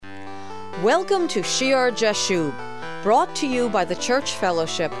Welcome to Shear Jashub, brought to you by the Church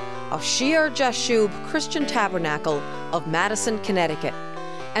Fellowship of Shear Jashub Christian Tabernacle of Madison, Connecticut,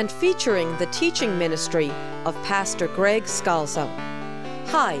 and featuring the teaching ministry of Pastor Greg Scalzo.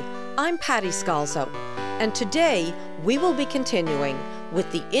 Hi, I'm Patty Scalzo, and today we will be continuing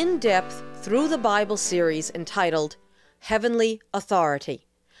with the in-depth Through the Bible series entitled Heavenly Authority.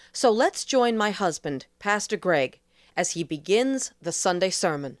 So let's join my husband, Pastor Greg, as he begins the Sunday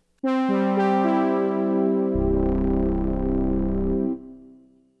sermon.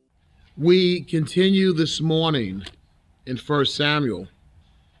 We continue this morning in 1 Samuel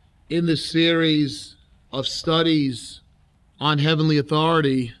in the series of studies on heavenly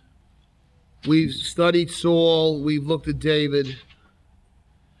authority. We've studied Saul, we've looked at David,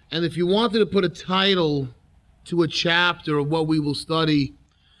 and if you wanted to put a title to a chapter of what we will study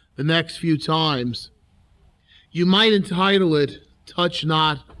the next few times, you might entitle it, Touch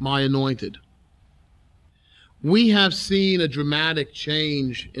Not My Anointed. We have seen a dramatic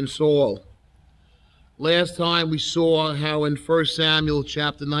change in Saul. Last time we saw how in 1 Samuel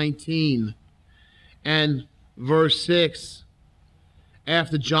chapter 19 and verse 6,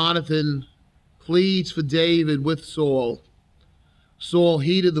 after Jonathan pleads for David with Saul, Saul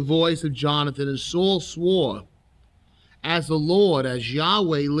heeded the voice of Jonathan, and Saul swore, as the Lord, as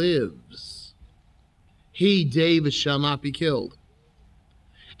Yahweh lives, he, David, shall not be killed.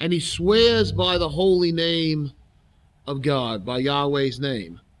 And he swears by the holy name of God, by Yahweh's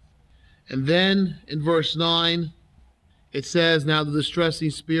name. And then in verse 9, it says, Now the distressing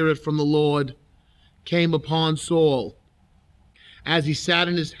spirit from the Lord came upon Saul, as he sat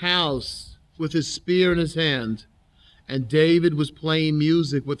in his house with his spear in his hand, and David was playing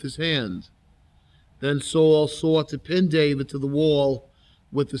music with his hand. Then Saul sought to pin David to the wall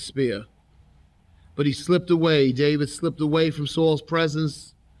with the spear. But he slipped away. David slipped away from Saul's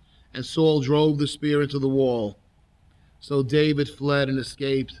presence, and Saul drove the spear into the wall. So David fled and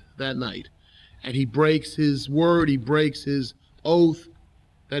escaped that night. And he breaks his word, he breaks his oath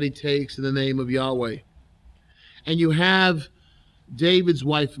that he takes in the name of Yahweh. And you have David's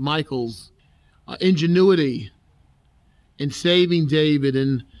wife, Michal's ingenuity in saving David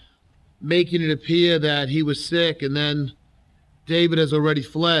and making it appear that he was sick, and then David has already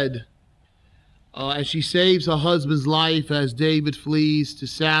fled. As she saves her husband's life as David flees to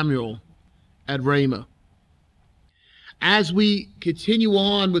Samuel at Ramah. As we continue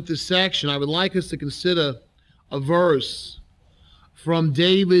on with this section, I would like us to consider a verse from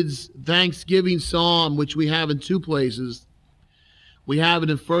David's Thanksgiving Psalm, which we have in two places. We have it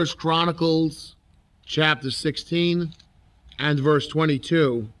in 1 Chronicles chapter 16 and verse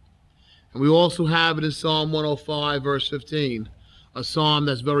 22. And we also have it in Psalm 105, verse 15, a psalm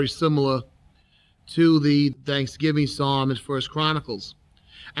that's very similar to the Thanksgiving Psalm in 1 Chronicles.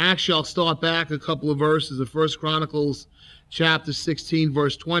 Actually, I'll start back a couple of verses in 1 Chronicles chapter 16,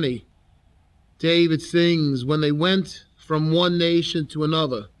 verse 20. David sings, When they went from one nation to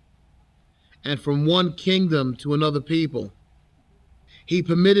another, and from one kingdom to another people, he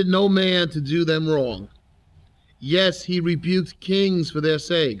permitted no man to do them wrong. Yes, he rebuked kings for their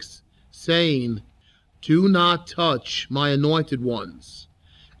sakes, saying, Do not touch my anointed ones,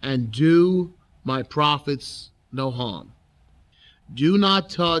 and do my prophets no harm. Do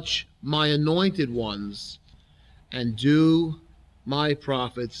not touch my anointed ones, and do my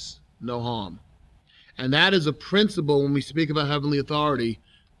prophets no harm. And that is a principle when we speak about heavenly authority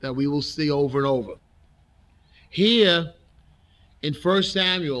that we will see over and over. Here in 1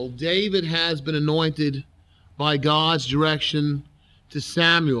 Samuel, David has been anointed by God's direction to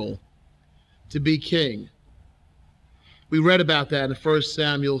Samuel to be king. We read about that in 1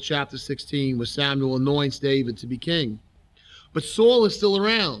 Samuel chapter 16, where Samuel anoints David to be king. But Saul is still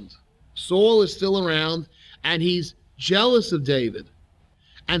around. Saul is still around, and he's jealous of David.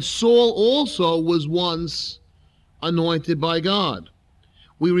 And Saul also was once anointed by God.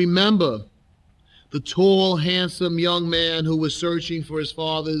 We remember the tall, handsome young man who was searching for his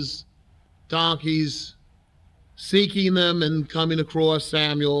father's donkeys, seeking them and coming across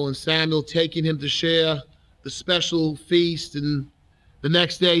Samuel, and Samuel taking him to share the special feast. And the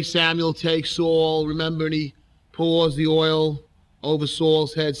next day Samuel takes Saul, remember, and he pours the oil over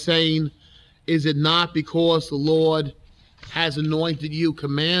Saul's head, saying, Is it not because the Lord has anointed you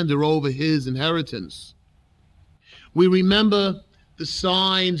commander over his inheritance? We remember the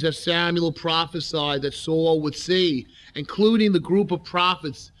signs that Samuel prophesied that Saul would see, including the group of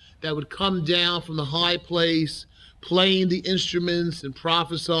prophets that would come down from the high place, playing the instruments and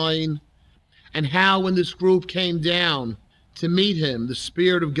prophesying, and how when this group came down to meet him, the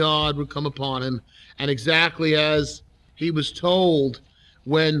Spirit of God would come upon him, and exactly as he was told,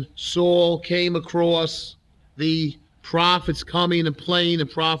 when Saul came across the prophets coming and playing and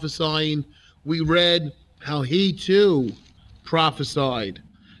prophesying, we read how he too prophesied,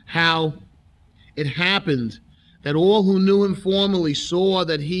 how it happened that all who knew him formerly saw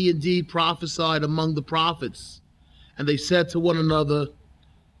that he indeed prophesied among the prophets. And they said to one another,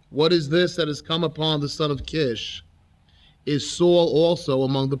 "What is this that has come upon the son of Kish? Is Saul also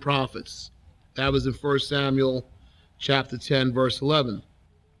among the prophets?" That was in 1 Samuel chapter 10, verse 11.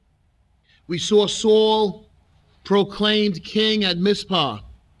 We saw Saul proclaimed king at Mizpah,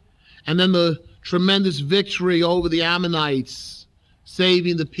 and then the tremendous victory over the Ammonites,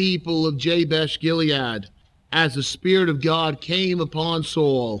 saving the people of Jabesh Gilead, as the Spirit of God came upon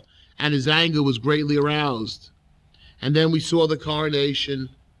Saul, and his anger was greatly aroused. And then we saw the coronation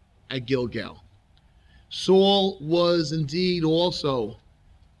at Gilgal. Saul was indeed also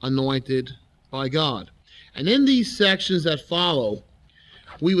anointed by God. And in these sections that follow,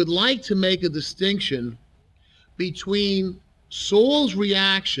 we would like to make a distinction between Saul's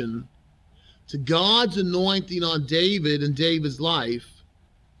reaction to God's anointing on David and David's life,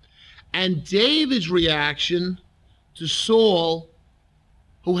 and David's reaction to Saul,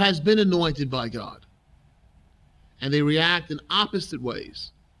 who has been anointed by God. And they react in opposite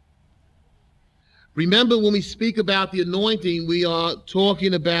ways. Remember, when we speak about the anointing, we are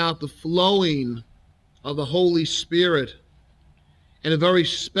talking about the flowing of the Holy Spirit in a very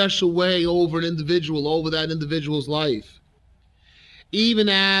special way over an individual, over that individual's life. Even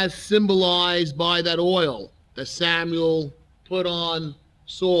as symbolized by that oil that Samuel put on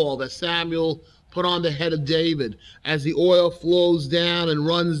Saul, that Samuel put on the head of David. As the oil flows down and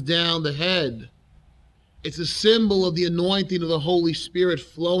runs down the head, it's a symbol of the anointing of the Holy Spirit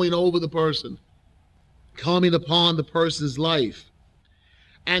flowing over the person, coming upon the person's life.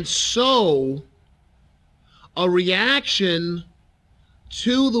 And so, a reaction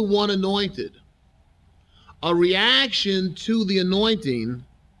to the one anointed, a reaction to the anointing,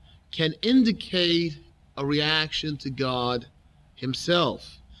 can indicate a reaction to God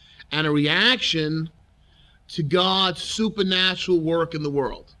himself, and a reaction to God's supernatural work in the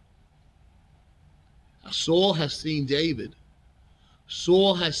world. Now, Saul has seen David.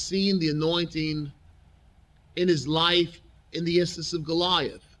 Saul has seen the anointing in his life in the instance of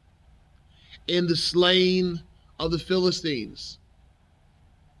Goliath, in the slaying of the Philistines.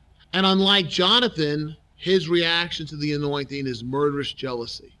 And unlike Jonathan, his reaction to the anointing is murderous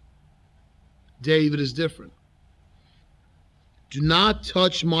jealousy. David is different. Do not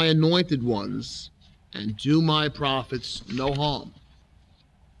touch my anointed ones, and do my prophets no harm.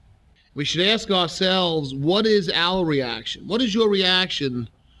 We should ask ourselves, what is our reaction? What is your reaction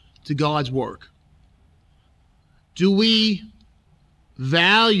to God's work? Do we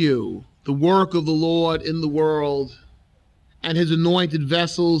value the work of the Lord in the world and his anointed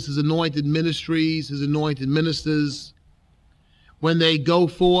vessels, his anointed ministries, his anointed ministers, when they go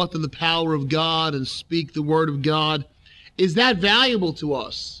forth in the power of God and speak the word of God? Is that valuable to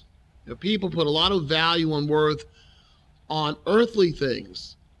us? You know, people put a lot of value and worth on earthly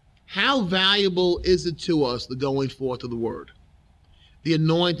things. How valuable is it to us, the going forth of the word, the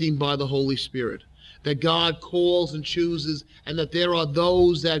anointing by the Holy Spirit, that God calls and chooses, and that there are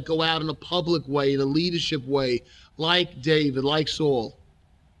those that go out in a public way, in a leadership way, like David, like Saul?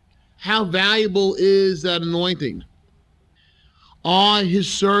 How valuable is that anointing? Are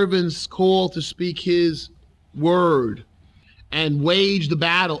his servants called to speak his word and wage the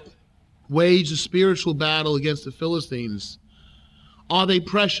battle, wage the spiritual battle against the Philistines? Are they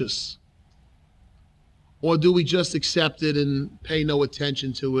precious? Or do we just accept it and pay no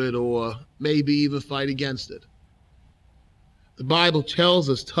attention to it, or maybe even fight against it? The Bible tells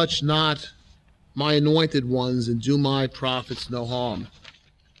us, touch not my anointed ones and do my prophets no harm.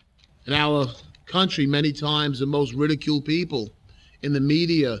 In our country, many times the most ridiculed people in the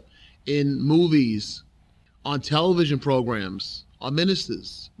media, in movies, on television programs, are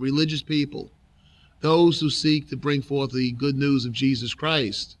ministers, religious people. Those who seek to bring forth the good news of Jesus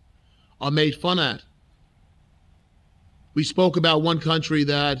Christ are made fun at. We spoke about one country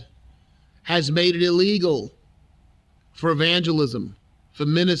that has made it illegal for evangelism, for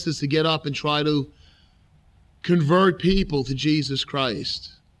ministers to get up and try to convert people to Jesus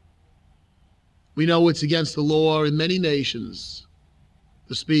Christ. We know it's against the law in many nations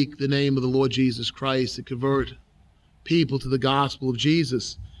to speak the name of the Lord Jesus Christ, to convert people to the gospel of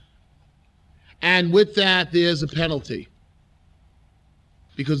Jesus. And with that, there's a penalty.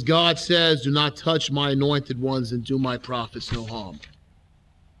 Because God says, do not touch my anointed ones and do my prophets no harm.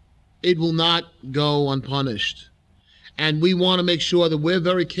 It will not go unpunished. And we want to make sure that we're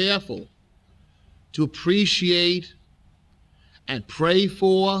very careful to appreciate and pray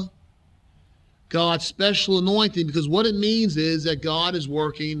for God's special anointing, because what it means is that God is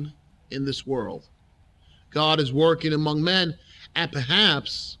working in this world. God is working among men, and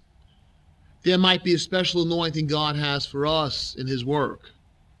perhaps there might be a special anointing God has for us in his work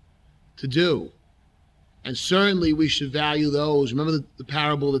to do. And certainly we should value those. Remember the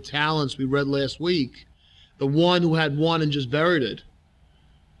parable of the talents we read last week? The one who had one and just buried it.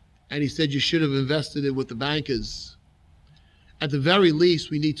 And he said you should have invested it with the bankers. At the very least,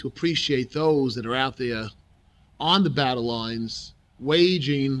 we need to appreciate those that are out there on the battle lines,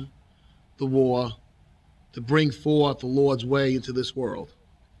 waging the war to bring forth the Lord's way into this world.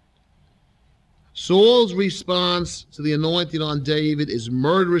 Saul's response to the anointing on David is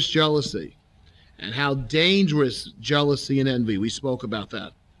murderous jealousy, and how dangerous jealousy and envy. We spoke about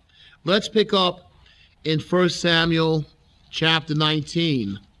that. Let's pick up in 1 Samuel chapter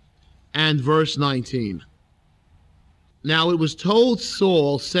 19 and verse 19. Now it was told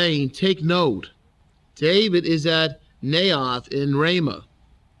Saul, saying, take note, David is at Naioth in Ramah.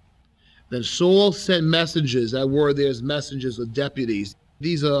 Then Saul sent messengers. That word there's messengers or deputies.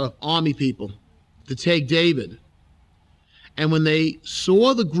 These are army people to take David. And when they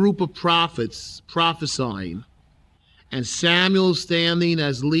saw the group of prophets prophesying and Samuel standing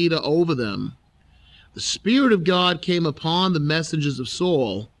as leader over them, the Spirit of God came upon the messengers of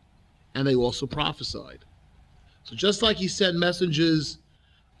Saul, and they also prophesied. So just like he sent messengers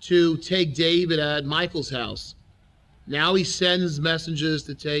to take David at Michael's house, now he sends messengers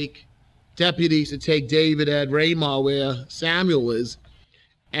to take deputies to take David at Ramah where Samuel is.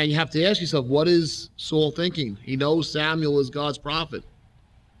 And you have to ask yourself, what is Saul thinking? He knows Samuel is God's prophet.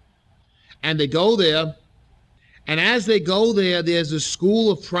 And they go there, and as they go there, there's a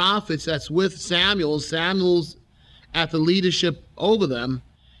school of prophets that's with Samuel. Samuel's at the leadership over them,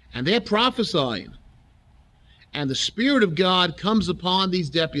 and they're prophesying. And the Spirit of God comes upon these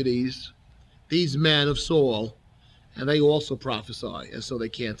deputies, these men of Saul, and they also prophesy, and so they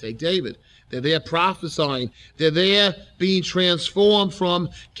can't take David. They're there prophesying. They're there being transformed from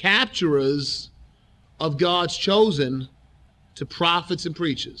capturers of God's chosen to prophets and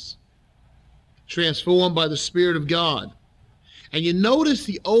preachers, transformed by the Spirit of God. And you notice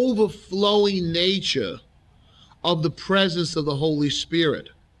the overflowing nature of the presence of the Holy Spirit,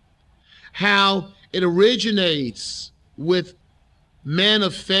 how it originates with men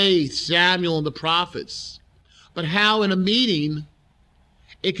of faith, Samuel and the prophets, but how in a meeting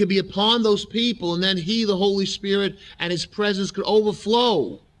it could be upon those people, and then he, the Holy Spirit, and his presence could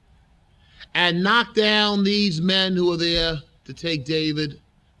overflow and knock down these men who are there to take David,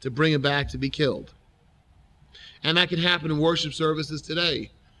 to bring him back to be killed. And that can happen in worship services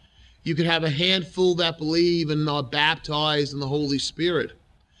today. You could have a handful that believe and are baptized in the Holy Spirit,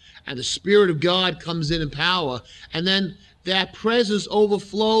 and the Spirit of God comes in power, and then that presence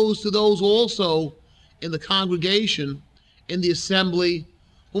overflows to those also in the congregation, in the assembly,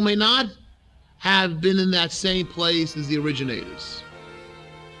 who may not have been in that same place as the originators.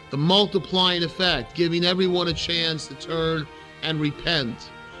 The multiplying effect, giving everyone a chance to turn and repent,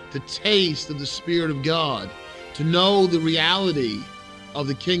 to taste of the Spirit of God, to know the reality of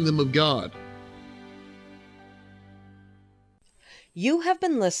the kingdom of God. You have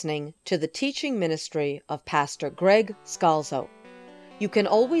been listening to the teaching ministry of Pastor Greg Scalzo. You can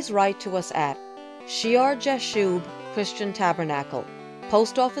always write to us at Shear Jashub Christian Tabernacle,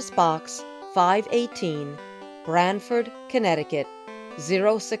 Post Office Box 518, Branford, Connecticut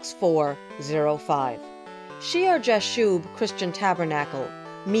 06405. Shear Jashub Christian Tabernacle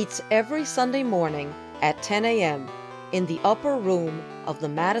meets every Sunday morning at 10 a.m. in the upper room of the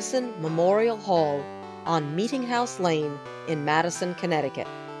Madison Memorial Hall on Meeting House Lane in Madison, Connecticut.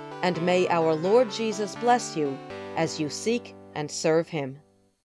 And may our Lord Jesus bless you as you seek and serve him.